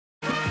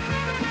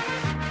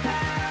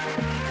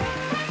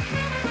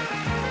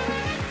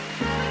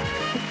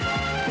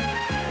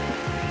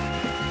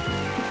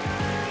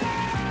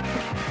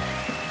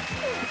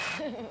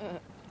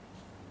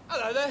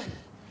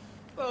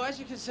Well, as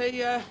you can see,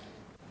 yeah,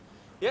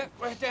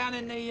 we're down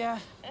in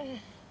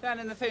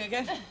the thing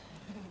again.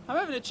 I'm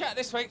having a chat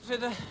this week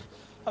with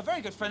a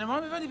very good friend of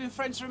mine. We've only been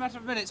friends for a matter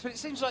of minutes, but it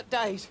seems like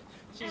days.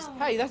 She's,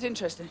 hey, that's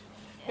interesting.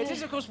 It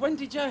is, of course,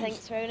 Wendy Jones.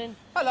 Thanks, Roland.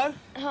 Hello.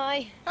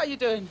 Hi. How you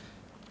doing?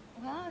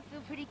 Well, I feel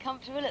pretty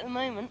comfortable at the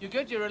moment. You're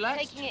good? You're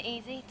relaxed? Taking it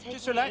easy.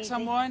 Just relax,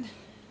 unwind.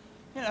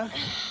 You know,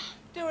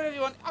 do whatever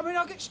you want. I mean,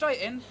 I'll get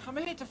straight in. I'm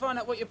here to find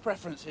out what your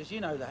preference is.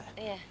 You know that.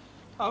 Yeah.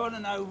 I want to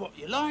know what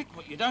you like,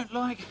 what you don't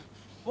like,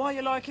 why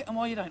you like it and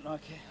why you don't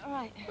like it. All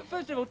right. But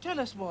first of all, tell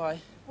us why.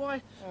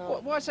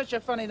 Why such a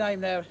funny name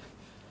there?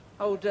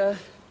 Old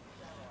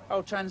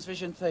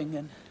Transvision thing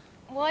and...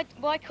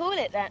 Why call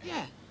it that?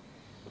 Yeah.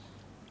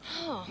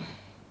 Oh.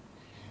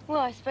 Well,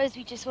 I suppose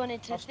we just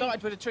wanted to I've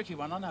started with a tricky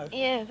one, I know.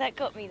 Yeah, that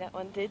got me, that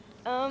one did.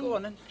 Go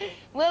on then.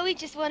 Well, we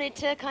just wanted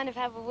to kind of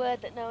have a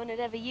word that no one had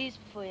ever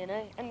used before, you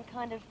know, and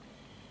kind of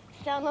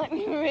sound like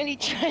we were really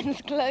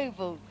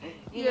trans-global,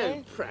 you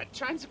know?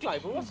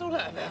 Trans-global? What's all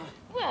that about?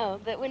 Well,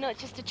 that we're not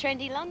just a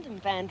trendy London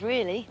band,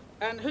 really.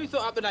 And who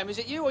thought up the name? Is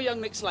it you or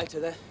young Nick Slater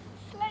there?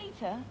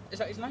 Slater? Is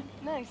that his name?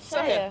 No,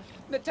 Sayer.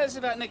 Tell us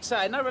about Nick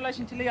Sayer. No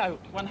relation to Leo,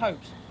 one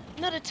hopes.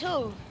 Not at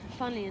all,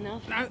 funnily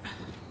enough. No.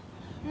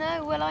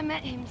 No, well, I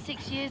met him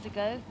 6 years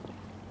ago,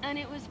 and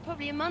it was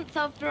probably a month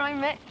after I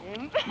met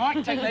him.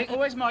 Mic technique,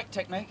 always mic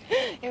technique.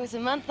 It was a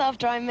month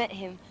after I met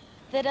him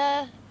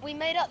that we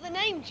made up the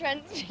name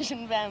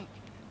Transvision Vamp.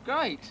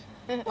 Great.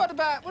 What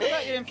about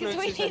your influences?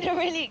 Because we lead a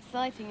really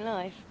exciting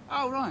life.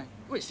 Oh, right.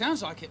 Well, it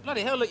sounds like it.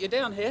 Bloody hell, look, you're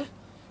down here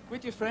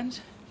with your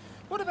friends.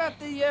 What about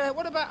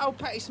old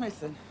Patti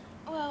Smith, then?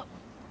 Well,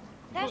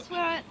 that's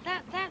where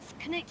that's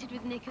connected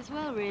with Nick as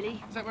well,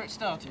 really. Is that where it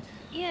started?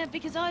 Yeah,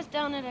 because I was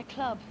down at a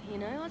club, you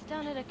know. I was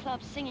down at a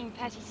club singing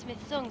Patti Smith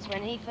songs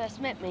when he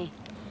first met me.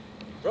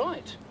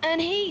 Right.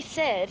 And he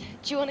said,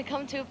 do you want to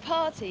come to a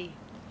party?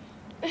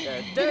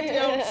 Yeah, dirty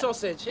old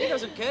sausage. He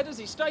doesn't care, does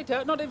he? Straight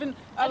out, not even,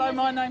 hello,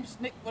 my name's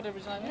Nick, whatever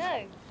his name is.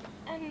 No.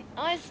 And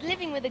I was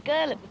living with a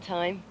girl at the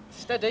time.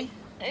 Steady.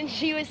 And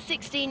she was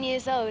 16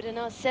 years old and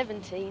I was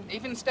 17.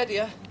 Even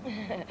steadier.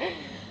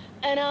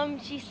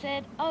 And she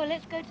said, oh,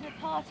 let's go to the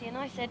party. And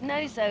I said,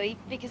 no, Zoe,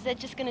 because they're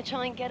just going to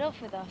try and get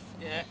off with us.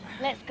 Yeah.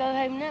 Let's go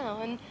home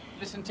now and...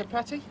 Listen to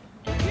Patti.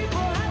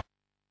 Hang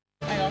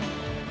on.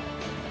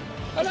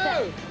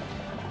 Hello!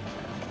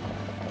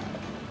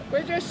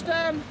 We're just,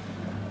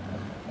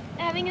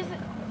 having a...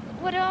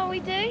 What are we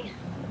doing?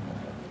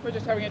 We're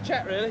just having a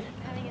chat, really.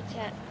 Having a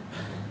chat.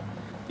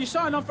 You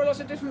sign on for lots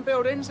of different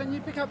buildings and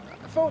you pick up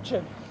a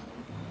fortune.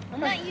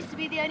 And that used to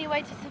be the only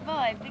way to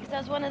survive, because I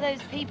was one of those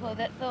people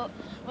that thought,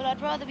 well,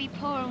 I'd rather be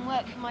poor and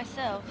work for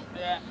myself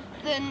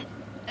than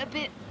a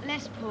bit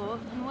less poor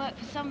and work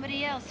for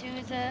somebody else who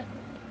is a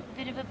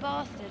bit of a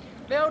bastard.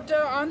 The old,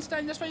 I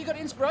understand that's where you got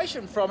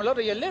inspiration from. A lot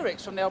of your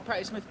lyrics from the old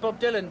Patti Smith, Bob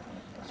Dylan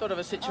sort of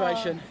a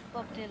situation. Oh,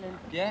 Bob Dylan.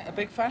 Yeah, a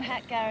big fan?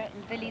 Pat Garrett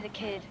and Billy the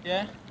Kid.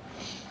 Yeah.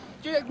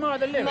 Do you admire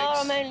the lyrics? Tomorrow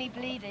I'm only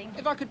bleeding.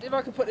 If I could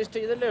put this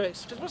to you, the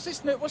lyrics. What's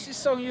this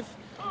song you've...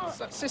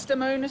 Sister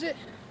Moon, is it?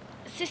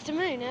 Sister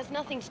Moon has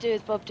nothing to do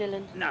with Bob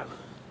Dylan. No.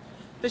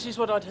 This is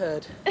what I'd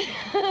heard.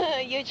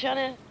 You're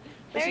trying to...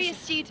 Very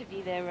astute of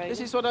you there, Rose.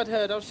 This is what I'd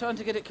heard. I was trying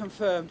to get it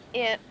confirmed.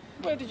 Yeah.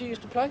 Where did you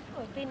used to play?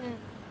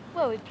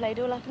 Oh, we've played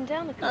all up and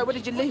down the coast. No, where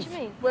did you live? What do you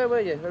mean? Where were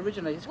you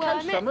originally? It's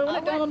coast somewhere,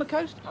 wasn't it, down on the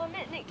coast? I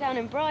met Nick down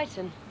in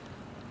Brighton.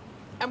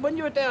 And when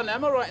you were down there,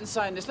 am I right in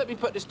saying this? Let me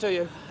put this to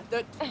you.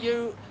 That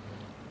you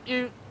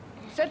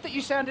said that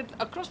you sounded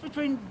a cross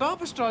between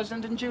Barbra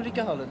Streisand and Julie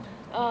Garland.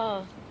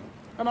 Oh.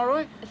 Am I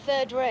right?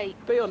 Third rate.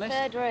 Be honest.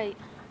 Third rate.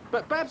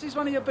 But Babs is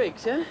one of your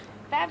bigs, yeah?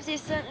 Babs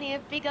is certainly a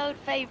big old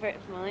favourite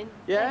of mine.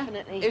 Yeah?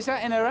 Definitely. Is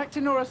that in her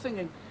acting or her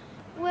singing?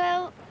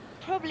 Well,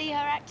 probably her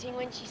acting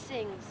when she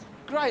sings.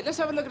 Great, let's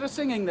have a look at her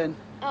singing then.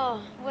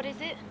 Oh, what is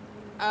it?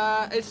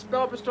 It's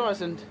Barbra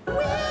Streisand.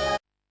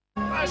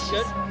 That's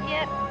good.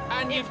 Yep.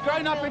 And you've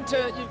grown up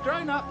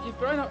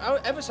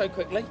ever so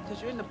quickly,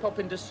 because you're in the pop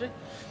industry.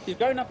 You've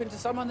grown up into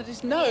someone that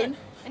is known.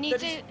 Yeah. And you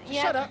do,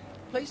 yeah. Shut up,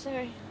 please.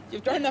 Sorry.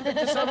 You've grown up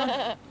into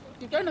someone.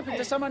 You've grown up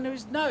into someone who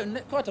is known,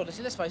 quite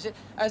honestly, let's face it,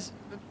 as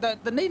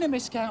the Nina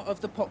Miscout of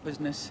the pop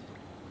business.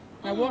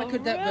 Now, why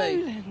could that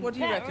be? What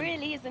do you reckon? That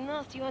really is a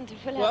nasty one to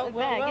fill out the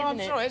bag, well,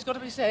 isn't I'm sorry, it's got to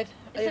be said.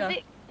 It's a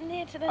bit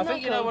near to the I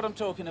think you know what I'm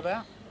talking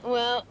about.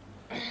 Well...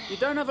 You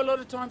don't have a lot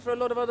of time for a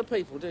lot of other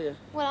people, do you?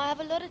 Well, I have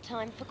a lot of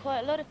time for quite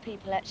a lot of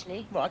people,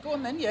 actually. Right, go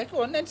on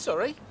then,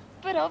 sorry.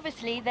 But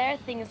obviously, there are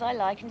things I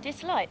like and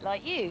dislike,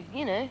 like you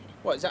know.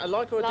 What, is that a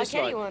like or a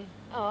dislike? Like anyone.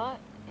 Oh,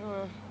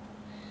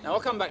 Now,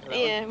 I'll come back to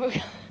that one.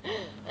 Yeah,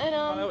 and,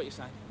 I know what you're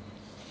saying.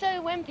 So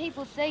when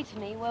people say to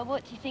me, well,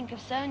 what do you think of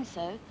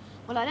so-and-so?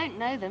 Well, I don't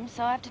know them,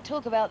 so I have to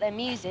talk about their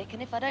music,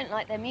 and if I don't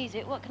like their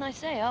music, what can I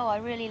say? Oh, I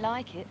really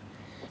like it.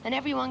 And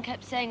everyone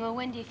kept saying, well,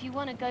 Wendy, if you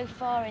want to go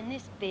far in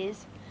this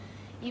biz,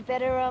 you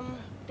better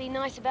be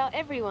nice about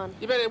everyone.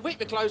 You better whip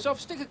your clothes off,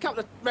 stick a couple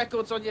of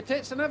records on your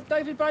tits and have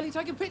David Bailey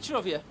take a picture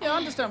of you. Yeah, I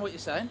understand what you're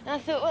saying. I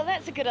thought, well,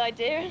 that's a good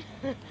idea.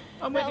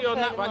 I'm with you on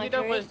that one. You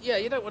don't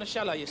want to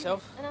shallow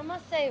yourself. And I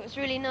must say it was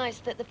really nice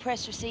that the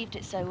press received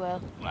it so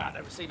well. Well, I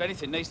don't receive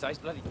anything these days,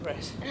 bloody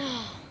press.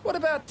 What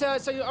about,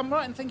 I'm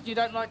right in thinking you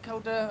don't like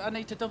old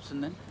Anita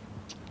Dobson, then?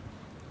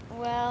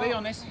 Well... Be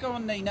honest. Go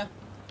on, Nina.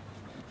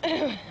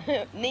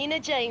 Nina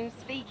James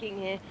speaking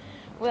here.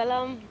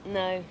 Well,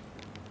 no.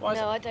 Why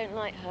no, I don't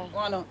like her.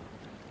 Why not?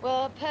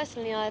 Well,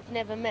 personally, I've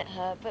never met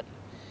her, but...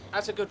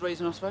 That's a good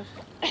reason, I suppose.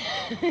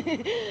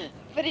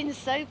 But in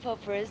soap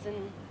operas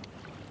and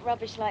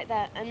rubbish like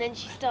that, and then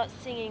she starts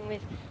singing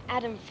with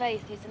Adam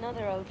Faith, who's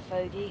another old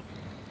fogey,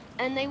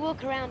 and they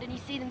walk around and you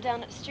see them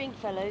down at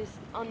Stringfellows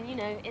on, you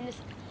know, in this...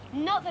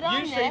 Not that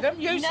I'm there. You see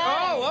them? You no,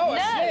 oh,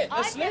 no,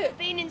 a slip. I've never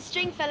been in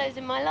Stringfellows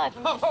in my life.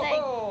 I'm just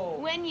saying,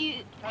 when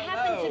you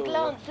happen to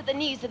glance at the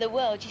news of the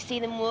world, you see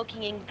them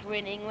walking in,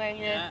 grinning, wearing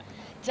their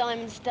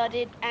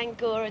diamond-studded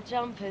Angora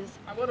jumpers.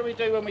 And what do we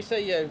do when we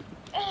see you?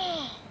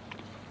 Oh,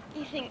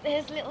 you think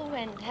there's little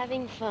Wendy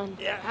having fun.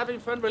 Yeah, having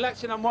fun,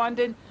 relaxing,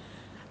 unwinding,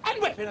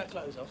 and whipping her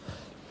clothes off.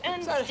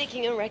 And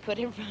sticking a record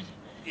in front.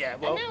 Yeah,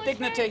 well,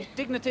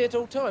 dignity at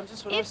all times,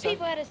 that's what I say. If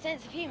people had a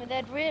sense of humour,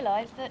 they'd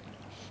realise that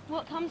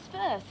what comes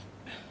first?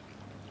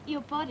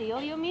 Your body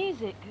or your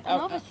music?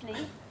 And obviously...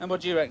 And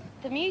what do you reckon?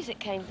 The music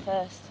came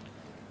first.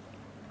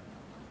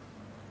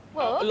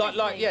 Well,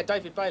 yeah,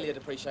 David Bailey would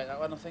appreciate that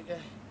one, I think, yeah.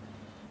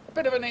 A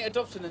bit of Anita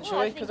Dobson then,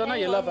 shall we? Because I know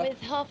you love her. With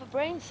half a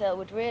brain cell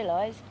would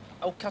realise.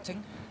 Oh,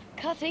 cutting.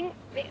 Cutting?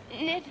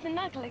 Near to the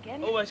knuckle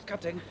again. Always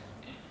cutting.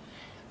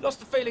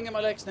 Lost the feeling in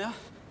my legs now.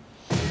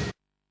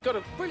 Got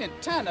a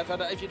brilliant tan,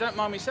 if you don't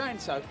mind me saying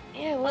so.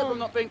 Yeah, well... I hope I'm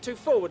not being too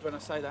forward when I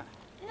say that.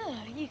 No,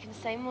 you can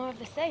say more of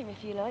the same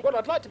if you like. Well,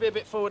 I'd like to be a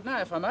bit forward now,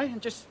 if I may,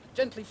 and just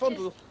gently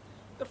fondle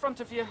the front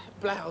of your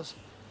blouse.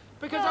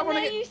 Because I want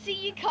to you see,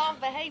 you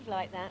can't behave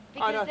like that.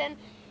 Because then,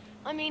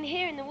 I mean,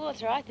 here in the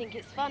water, I think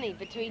it's funny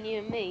between you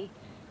and me.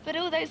 But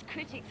all those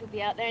critics will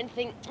be out there and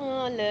think,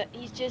 oh, look,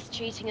 he's just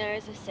treating her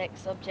as a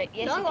sex object.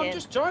 Yes, no, I'm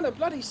just trying to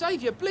bloody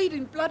save your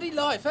bleeding bloody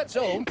life, that's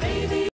all. Baby.